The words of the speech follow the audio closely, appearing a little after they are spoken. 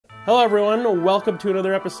Hello everyone, welcome to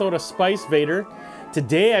another episode of Spice Vader.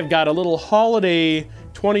 Today I've got a little holiday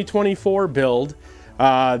 2024 build.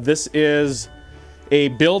 This is a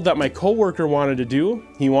build that my coworker wanted to do.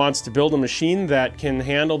 He wants to build a machine that can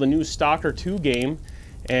handle the new S.T.A.L.K.E.R 2 game,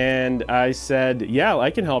 and I said, yeah,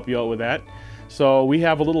 I can help you out with that. So we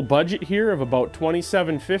have a little budget here of about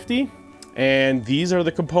 $27.50, and these are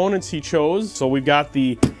the components he chose. So we've got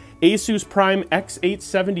the Asus Prime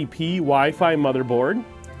X870p Wi-Fi motherboard,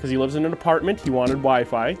 because he lives in an apartment, he wanted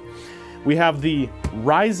Wi-Fi. We have the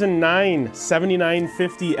Ryzen 9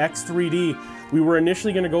 7950X3D. We were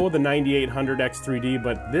initially going to go with the 9800X3D,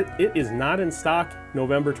 but it is not in stock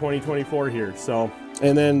November 2024 here. So,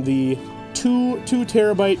 and then the two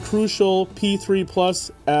terabyte Crucial P3 Plus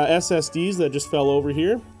SSDs that just fell over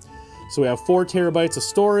here. So we have 4 terabytes of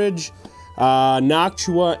storage,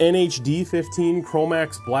 Noctua NH-D15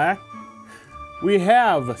 Chromax Black. We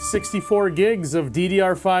have 64 gigs of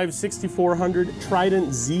DDR5 6400 Trident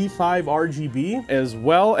Z5 RGB, as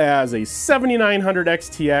well as a 7900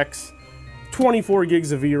 XTX, 24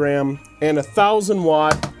 gigs of VRAM, and a 1000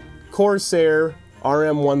 watt Corsair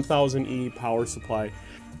RM1000E power supply.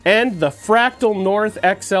 And the Fractal North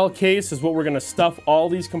XL case is what we're gonna stuff all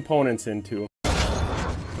these components into.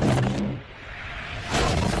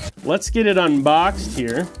 Let's get it unboxed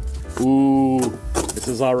here. Ooh, this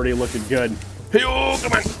is already looking good. Hey, oh,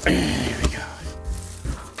 come on. Here we go.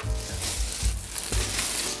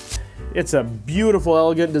 It's a beautiful,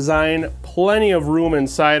 elegant design. Plenty of room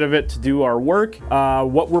inside of it to do our work.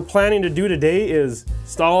 What we're planning to do today is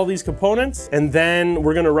install all these components, and then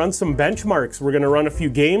we're gonna run some benchmarks. We're gonna run a few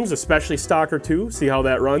games, especially S.T.A.L.K.E.R 2, see how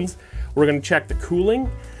that runs. We're gonna check the cooling.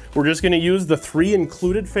 We're just gonna use the 3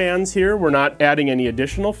 included fans here. We're not adding any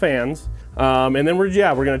additional fans. And then we're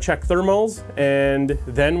gonna check thermals, and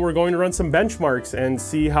then we're going to run some benchmarks and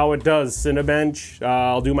see how it does. Cinebench,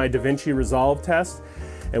 I'll do my DaVinci Resolve test,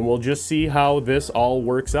 and we'll just see how this all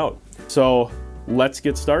works out. So let's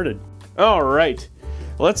get started. All right,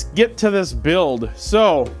 let's get to this build.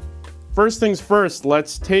 So first things first,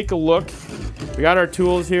 let's take a look. We got our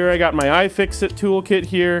tools here. I got my iFixit toolkit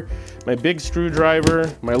here, my big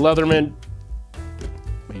screwdriver, my Leatherman,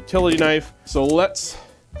 my utility knife. So let's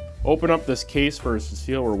open up this case first and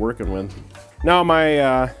see what we're working with. Now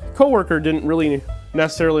my coworker didn't really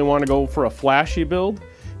necessarily want to go for a flashy build.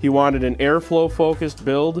 He wanted an airflow focused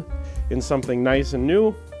build in something nice and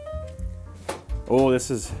new. Oh,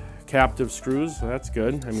 this is captive screws, so that's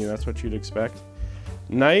good. I mean, that's what you'd expect.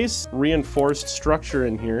 Nice reinforced structure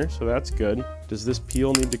in here, so that's good. Does this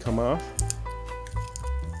peel need to come off?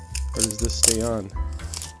 Or does this stay on?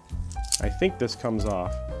 I think this comes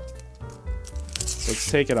off.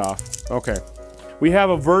 Let's take it off. Okay. We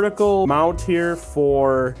have a vertical mount here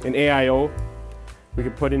for an AIO we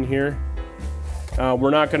could put in here.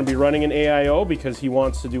 We're not going to be running an AIO because he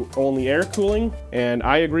wants to do only air cooling, and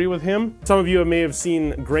I agree with him. Some of you may have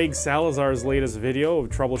seen Greg Salazar's latest video of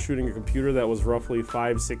troubleshooting a computer that was roughly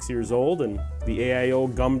 5-6 years old, and the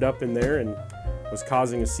AIO gummed up in there and was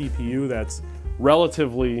causing a CPU that's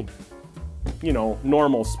relatively, you know,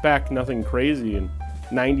 normal spec, nothing crazy, and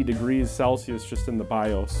 90 degrees Celsius just in the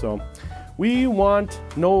BIOS. So we want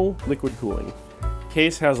no liquid cooling.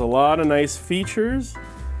 Case has a lot of nice features.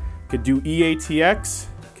 Could do EATX,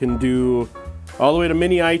 can do all the way to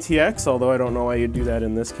mini ITX, although I don't know why you'd do that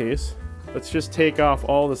in this case. Let's just take off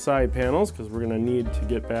all the side panels because we're gonna need to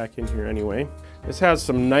get back in here anyway. This has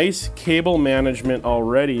some nice cable management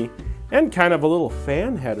already and kind of a little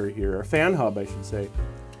fan header here, or fan hub I should say.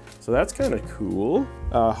 So that's kind of cool.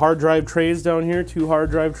 Hard drive trays down here, 2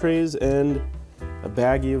 hard drive trays, and a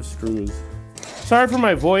baggie of screws. Sorry for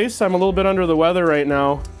my voice, I'm a little bit under the weather right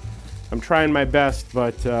now. I'm trying my best,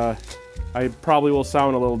 but I probably will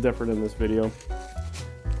sound a little different in this video.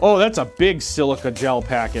 Oh, that's a big silica gel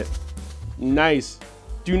packet. Nice.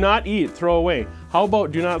 Do not eat, throw away. How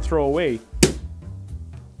about do not throw away?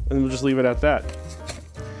 And we'll just leave it at that.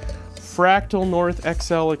 Fractal North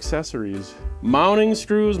XL accessories. Mounting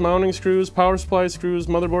screws, power supply screws,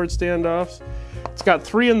 motherboard standoffs. It's got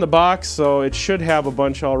 3 in the box, so it should have a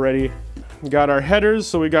bunch already. We got our headers,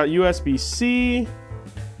 so we got USB-C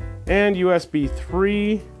and USB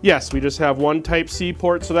 3. Yes, we just have 1 Type-C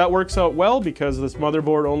port, so that works out well because this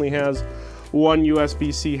motherboard only has 1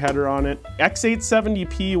 USB-C header on it.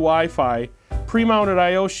 X870p Wi-Fi, pre-mounted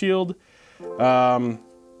I/O shield.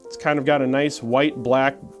 It's kind of got a nice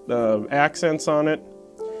white-black accents on it.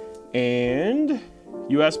 And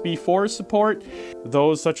USB 4 support.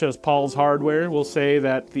 Those such as Paul's Hardware will say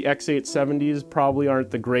that the X870s probably aren't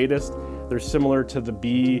the greatest. They're similar to the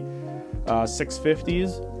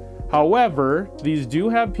B650s. However, these do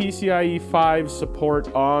have PCIe 5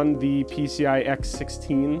 support on the PCI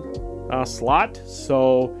X16 slot.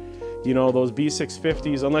 So, you know, those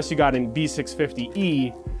B650s, unless you got an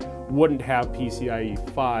B650E, wouldn't have PCIe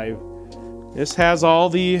 5. This has all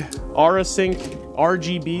the ASRock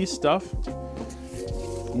RGB stuff,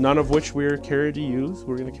 none of which we're going to care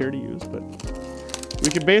to use, but we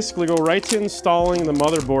could basically go right to installing the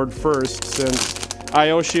motherboard first, since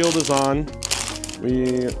IO shield is on.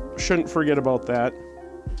 We shouldn't forget about that.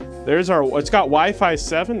 There's our, it's got Wi-Fi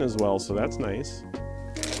 7 as well, so that's nice.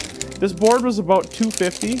 This board was about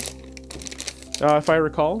 $250, if I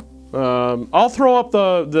recall. I'll throw up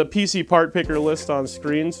the PC part picker list on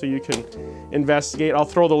screen so you can investigate. I'll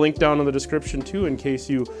throw the link down in the description too in case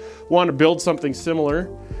you want to build something similar.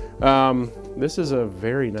 This is a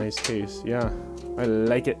very nice case. Yeah, I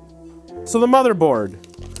like it. So the motherboard.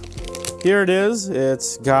 Here it is.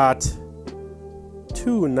 It's got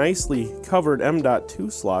two nicely covered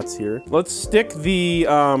M.2 slots here. Let's stick the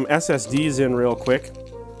SSDs in real quick.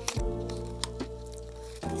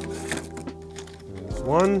 There's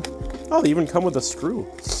one. Oh, they even come with a screw.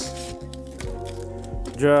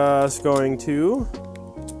 Just going to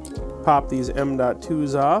pop these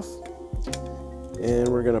M.2s off, and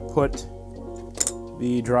we're gonna put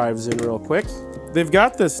the drives in real quick. They've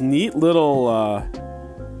got this neat little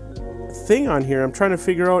thing on here. I'm trying to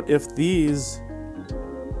figure out if this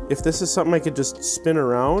is something I could just spin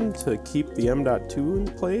around to keep the M.2 in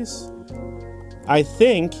place. I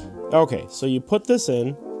think, okay, so you put this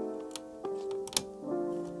in.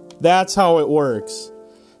 That's how it works.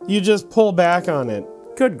 You just pull back on it.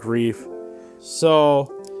 Good grief. So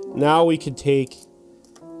now we could take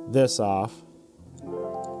this off,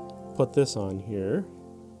 put this on here.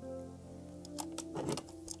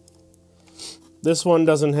 This one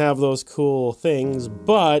doesn't have those cool things,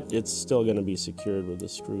 but it's still going to be secured with the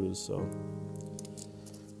screws, so.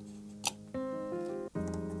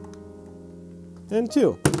 And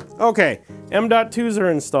two. Okay, M.2s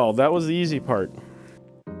are installed. That was the easy part.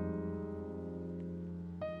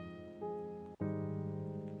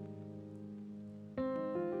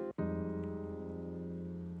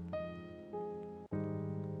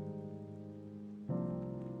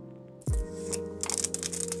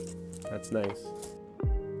 That's nice.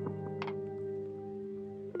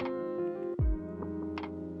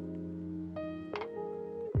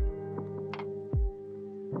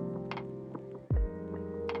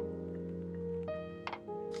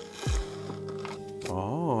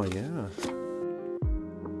 Oh, yeah.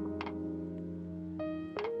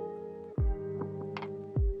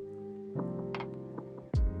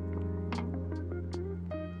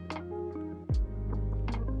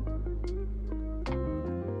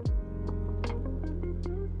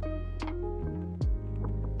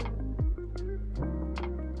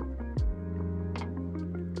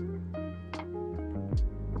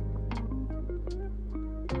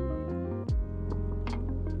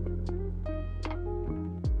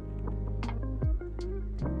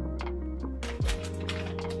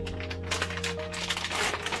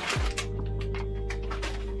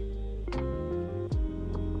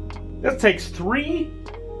 This takes 3?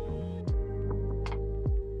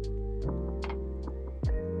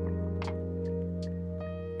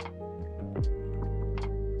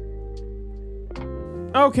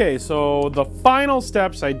 Okay, so the final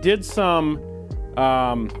steps, I did some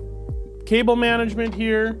cable management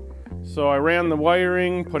here. So I ran the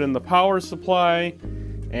wiring, put in the power supply,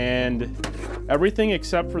 and everything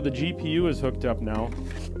except for the GPU is hooked up now.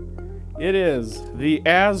 It is the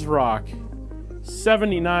ASRock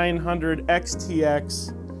 7900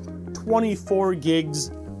 XTX 24 gigs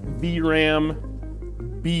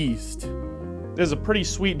VRAM beast. This is a pretty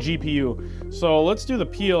sweet GPU. So let's do the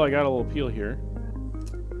peel. I got a little peel here.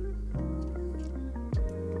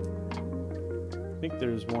 I think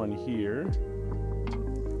there's one here.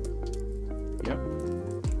 Yep.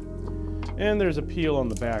 And there's a peel on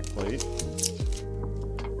the back plate.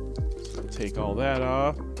 So take all that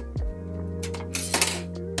off.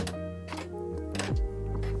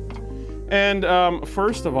 And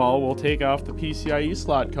first of all, we'll take off the PCIe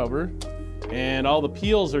slot cover, and all the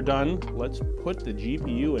peels are done. Let's put the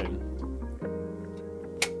GPU in.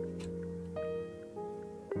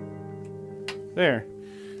 There.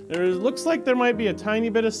 Looks like there might be a tiny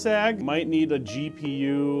bit of sag. Might need a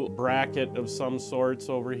GPU bracket of some sorts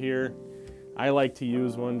over here. I like to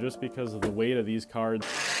use one just because of the weight of these cards.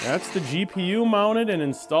 That's the GPU mounted and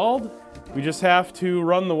installed. We just have to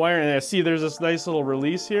run the wire, and I see there's this nice little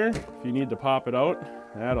release here. If you need to pop it out,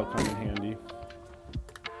 that'll come in handy.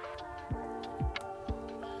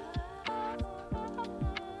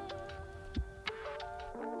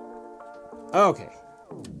 Okay.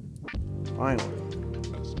 Finally.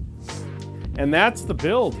 And that's the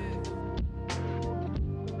build.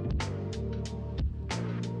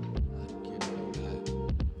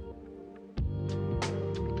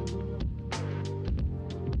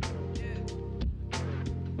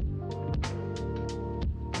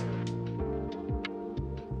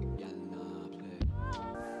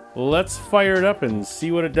 Let's fire it up and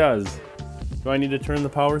see what it does. Do I need to turn the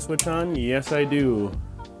power switch on? Yes, I do.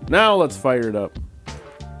 Now let's fire it up.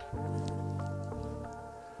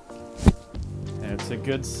 That's a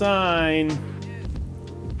good sign. We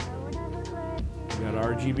got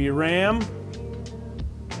RGB RAM,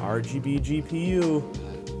 RGB GPU.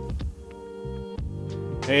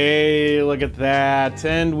 Hey, look at that.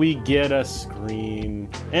 And we get a screen.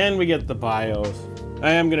 And we get the BIOS.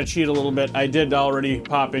 I am gonna cheat a little bit. I did already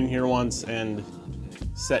pop in here once and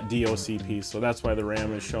set DOCP, so that's why the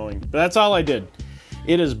RAM is showing. But that's all I did.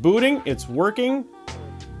 It is booting, it's working.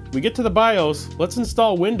 We get to the BIOS, let's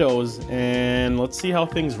install Windows, and let's see how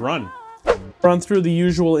things run. Run through the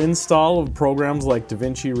usual install of programs like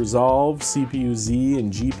DaVinci Resolve, CPU-Z,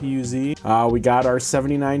 and GPU-Z. We got our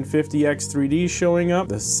 7950X3D showing up.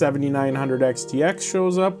 The 7900XTX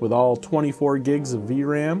shows up with all 24 gigs of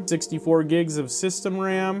VRAM, 64 gigs of system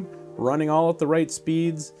RAM, running all at the right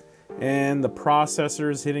speeds, and the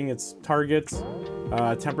processor's hitting its targets.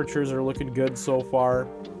 Temperatures are looking good so far.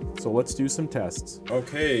 So let's do some tests.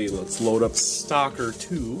 Okay, let's load up S.T.A.L.K.E.R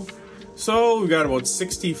 2. So we got about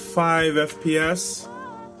 65 FPS,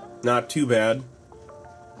 not too bad.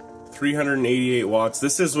 388 watts.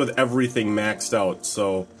 This is with everything maxed out,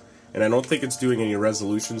 so, and I don't think it's doing any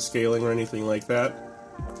resolution scaling or anything like that.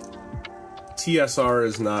 TSR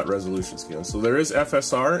is not resolution scaling, so there is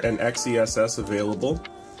FSR and XESS available.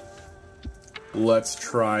 Let's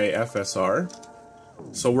try FSR.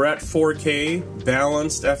 So we're at 4K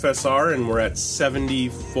balanced FSR and we're at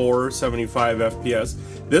 74, 75 FPS.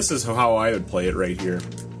 This is how I would play it right here.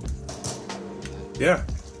 Yeah,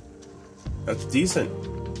 that's decent.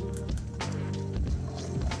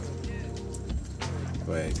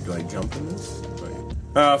 Do I jump in this?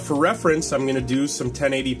 For reference, I'm gonna do some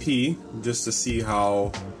 1080p just to see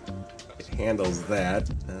how it handles that.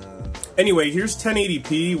 Anyway, here's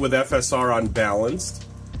 1080p with FSR on balanced,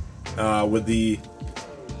 with the,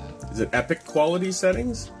 is it Epic quality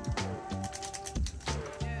settings?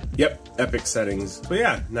 Yep, Epic settings. So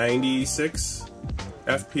yeah, 96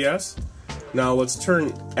 FPS. Now let's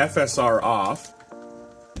turn FSR off.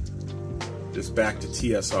 Just back to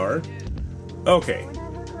TSR. Okay.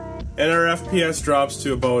 And our FPS drops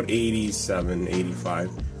to about 87,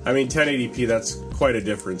 85. I mean, 1080p, that's quite a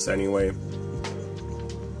difference anyway.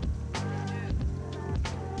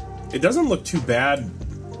 It doesn't look too bad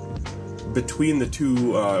between the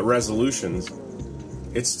two resolutions.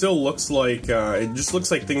 It still looks like, it just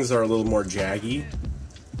looks like things are a little more jaggy,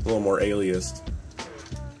 a little more aliased.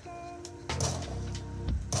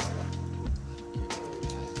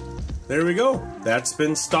 There we go. That's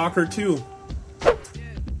been S.T.A.L.K.E.R 2.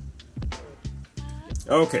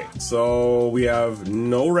 Okay, so we have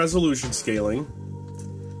no resolution scaling,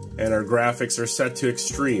 and our graphics are set to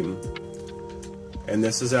extreme. And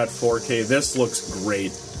this is at 4K. This looks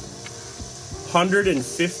great.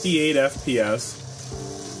 158 FPS.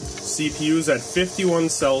 CPU's at 51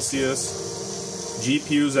 Celsius.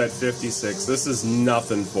 GPU's at 56. This is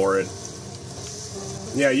nothing for it.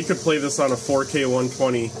 Yeah, you could play this on a 4K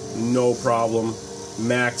 120, no problem.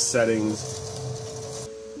 Max settings.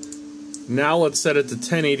 Now let's set it to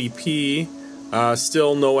 1080p.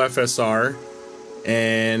 Still no FSR.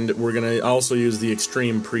 And we're going to also use the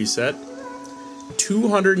extreme preset.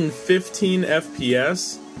 215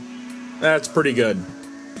 FPS. That's pretty good.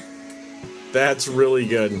 That's really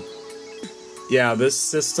good. Yeah, this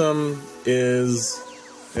system is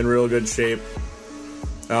in real good shape.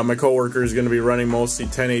 My coworker is going to be running mostly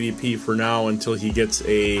 1080p for now until he gets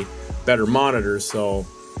a better monitor, so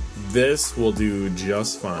this will do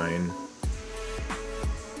just fine.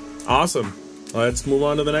 Awesome. Let's move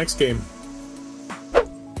on to the next game.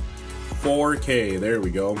 4K, there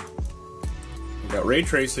we go. Got ray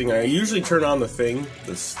tracing. I usually turn on the thing,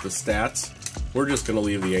 the stats. We're just gonna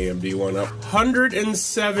leave the AMD one up.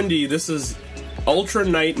 170, this is Ultra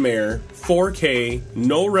Nightmare, 4K,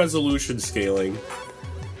 no resolution scaling,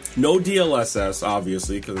 no DLSS,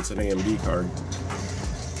 obviously, because it's an AMD card.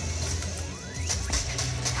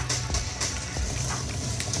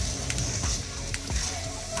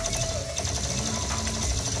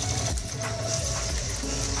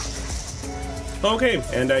 Okay,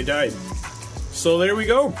 and I died. So there we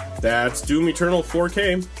go. That's Doom Eternal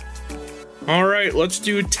 4K. All right, let's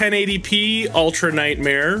do 1080p Ultra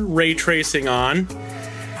Nightmare, ray tracing on,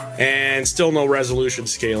 and still no resolution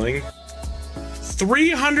scaling.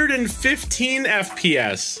 315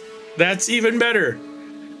 FPS. That's even better.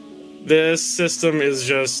 This system is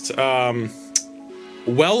just well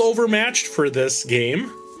overmatched for this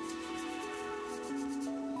game.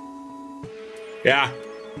 Yeah.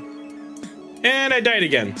 And I died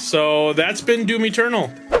again. So that's been Doom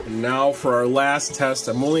Eternal. And now for our last test.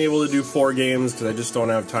 I'm only able to do 4 games because I just don't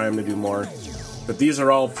have time to do more. But these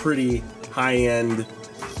are all pretty high-end,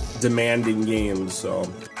 demanding games. So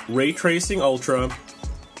Ray Tracing Ultra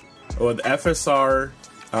with FSR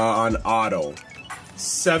on auto.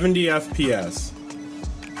 70 FPS.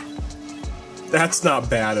 That's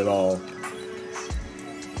not bad at all.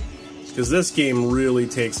 Because this game really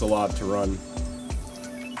takes a lot to run.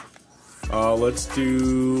 Let's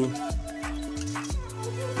do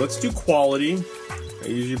quality. I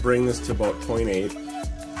usually bring this to about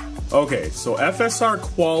 0.8. Okay, so FSR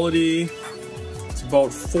quality, it's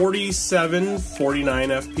about 47, 49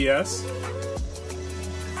 FPS.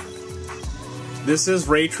 This is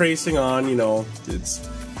ray tracing on, you know, it's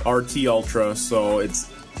RT Ultra, so it's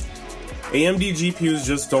AMD GPUs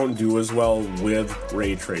just don't do as well with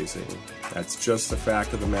ray tracing. That's just a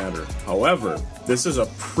fact of the matter. However, this is a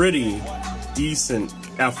pretty decent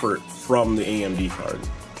effort from the AMD card.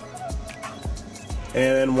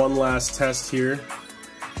 And then one last test here.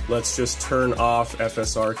 Let's just turn off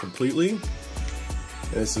FSR completely. And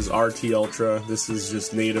this is RT Ultra. This is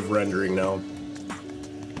just native rendering now.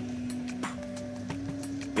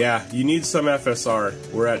 Yeah, you need some FSR.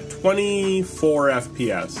 We're at 24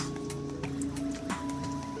 FPS.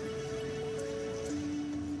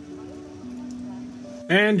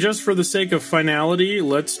 And just for the sake of finality,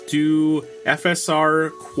 let's do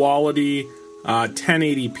FSR quality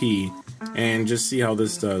 1080p and just see how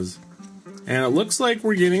this does. And it looks like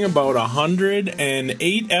we're getting about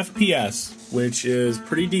 108 FPS, which is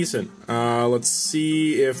pretty decent. Let's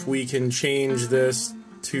see if we can change this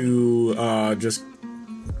to just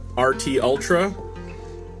RT Ultra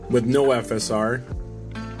with no FSR.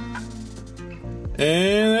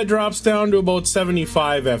 And that drops down to about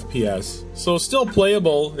 75 FPS. So still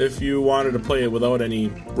playable if you wanted to play it without any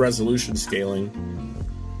resolution scaling.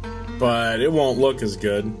 But it won't look as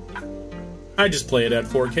good. I'd just play it at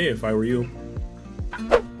 4K if I were you.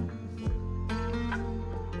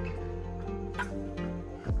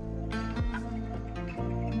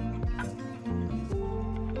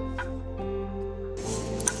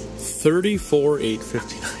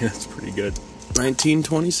 $34,859, that's pretty good.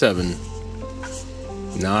 1927.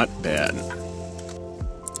 Not bad.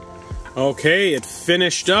 Okay, it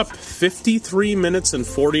finished up. 53 minutes and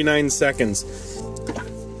 49 seconds.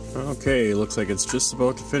 Okay, looks like it's just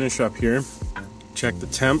about to finish up here. Check the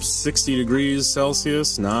temps, 60 degrees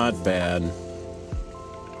Celsius, not bad.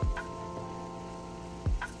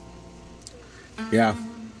 Yeah,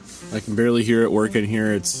 I can barely hear it working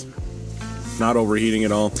here. It's not overheating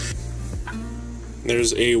at all.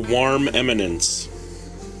 There's a warm eminence,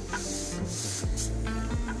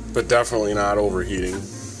 but definitely not overheating.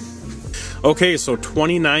 Okay, so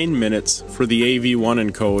 29 minutes for the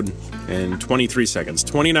AV1 encode and 23 seconds.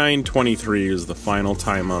 29:23 is the final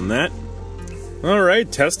time on that.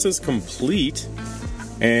 Alright, test is complete.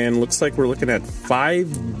 And looks like we're looking at 5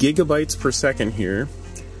 gigabytes per second here.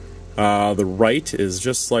 The write is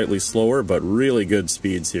just slightly slower, but really good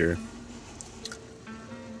speeds here.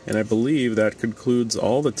 And I believe that concludes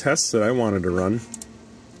all the tests that I wanted to run.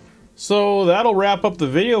 So that'll wrap up the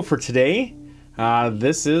video for today.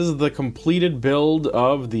 This is the completed build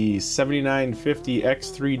of the 7950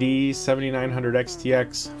 X3D 7900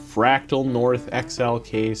 XTX Fractal North XL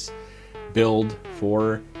case build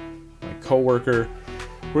for my coworker.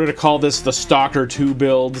 We're going to call this the Stalker 2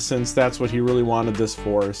 build since that's what he really wanted this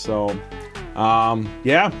for. So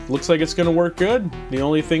yeah, looks like it's going to work good. The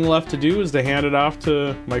only thing left to do is to hand it off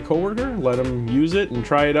to my coworker, let him use it and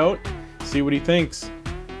try it out, see what he thinks.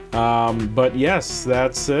 But yes,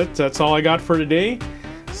 that's it. That's all I got for today.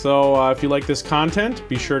 So if you like this content,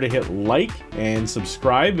 be sure to hit like and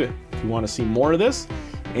subscribe if you want to see more of this.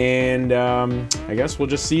 And I guess we'll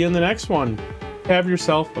just see you in the next one. Have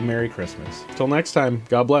yourself a Merry Christmas. Till next time,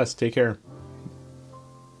 God bless. Take care.